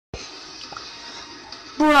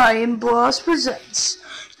Brian Bloss presents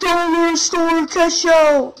Dollar Store Cash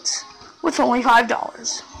Out with only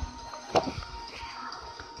 $5.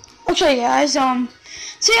 Okay, guys, today I'm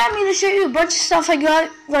going to show you a bunch of stuff I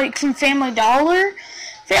got, like, from Family Dollar.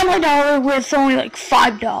 Family Dollar with only, like,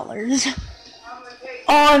 $5.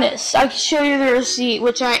 Honest, I can show you the receipt,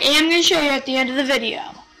 which I am going to show you at the end of the video.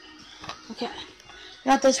 Okay,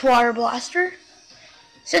 got this water blaster.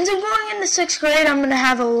 Since I'm going into 6th grade, I'm going to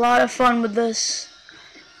have a lot of fun with this,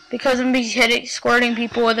 because I'm going to be squirting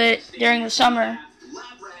people with it during the summer.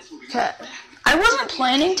 Okay, I wasn't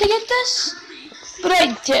planning to get this, but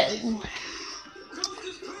I did.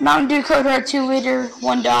 Mountain Dew Code Red 2 liter,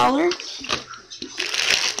 $1.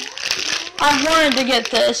 I wanted to get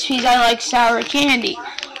this because I like sour candy.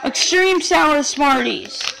 Extreme Sour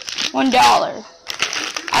Smarties, $1.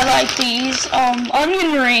 I like these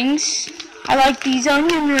onion rings. I like these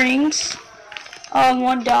onion rings,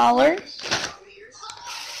 $1.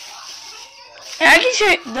 And I can show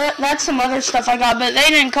you, that's some other stuff I got, but they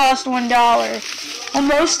didn't cost $1. Well,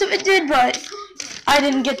 most of it did, but I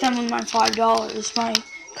didn't get them with my $5. My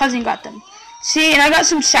cousin got them. See, and I got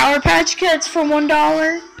some Sour Patch Kids for $1.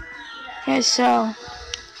 Okay, so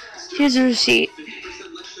here's the receipt.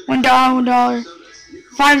 $1, $1,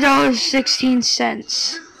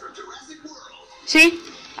 $5.16. See,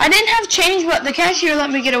 I didn't have change, but the cashier let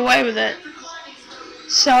me get away with it.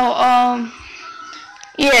 So,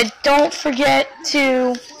 yeah, don't forget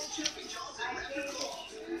to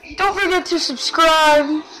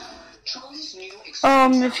subscribe.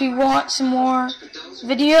 If you want some more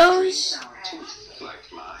videos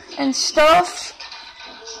and stuff.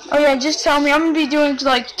 Oh yeah, just tell me. I'm gonna be doing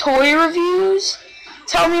like toy reviews.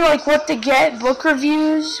 Tell me like what to get, book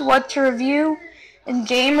reviews, what to review, and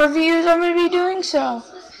game reviews I'm gonna be doing. So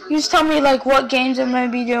you just tell me like what games I'm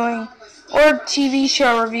gonna be doing, or TV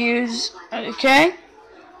show reviews. Okay?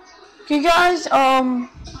 Okay, guys.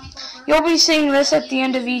 You'll be seeing this at the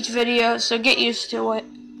end of each video, so get used to it.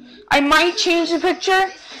 I might change the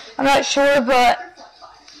picture. I'm not sure, but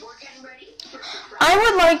I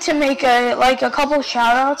would like to make a couple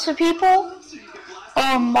shout outs to people.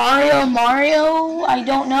 Mario, I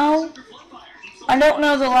don't know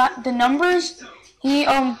the numbers. He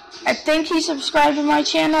I think he subscribed to my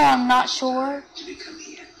channel. I'm not sure.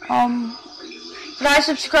 But I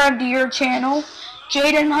subscribed to your channel.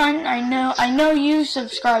 Jaden Hunt, I know you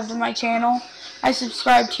subscribed to my channel. I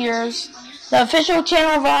subscribed to yours. The official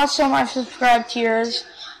channel of Awesome, I've subscribed to yours.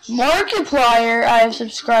 Markiplier, I have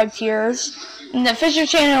subscribed to yours. And the official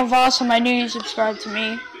channel of Awesome, I knew you subscribed to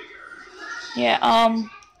me. Yeah,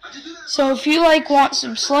 so if you want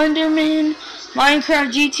some Slenderman,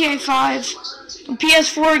 Minecraft, GTA 5, and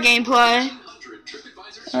PS4 gameplay,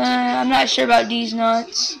 I'm not sure about these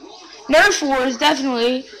nuts. Nerf Wars,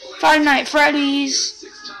 definitely. Five Nights at Freddy's,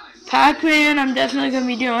 Pac-Man, I'm definitely going to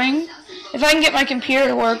be doing. If I can get my computer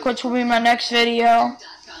to work, which will be my next video.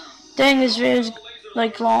 Dang, this video is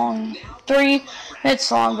long, 3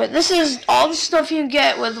 minutes long. But this is all the stuff you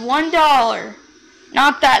get with $1.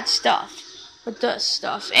 Not that stuff, but this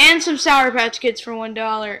stuff. And some Sour Patch Kids for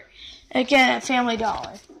 $1. Again, at Family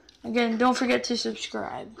Dollar. Again, don't forget to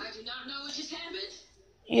subscribe.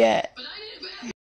 Yeah.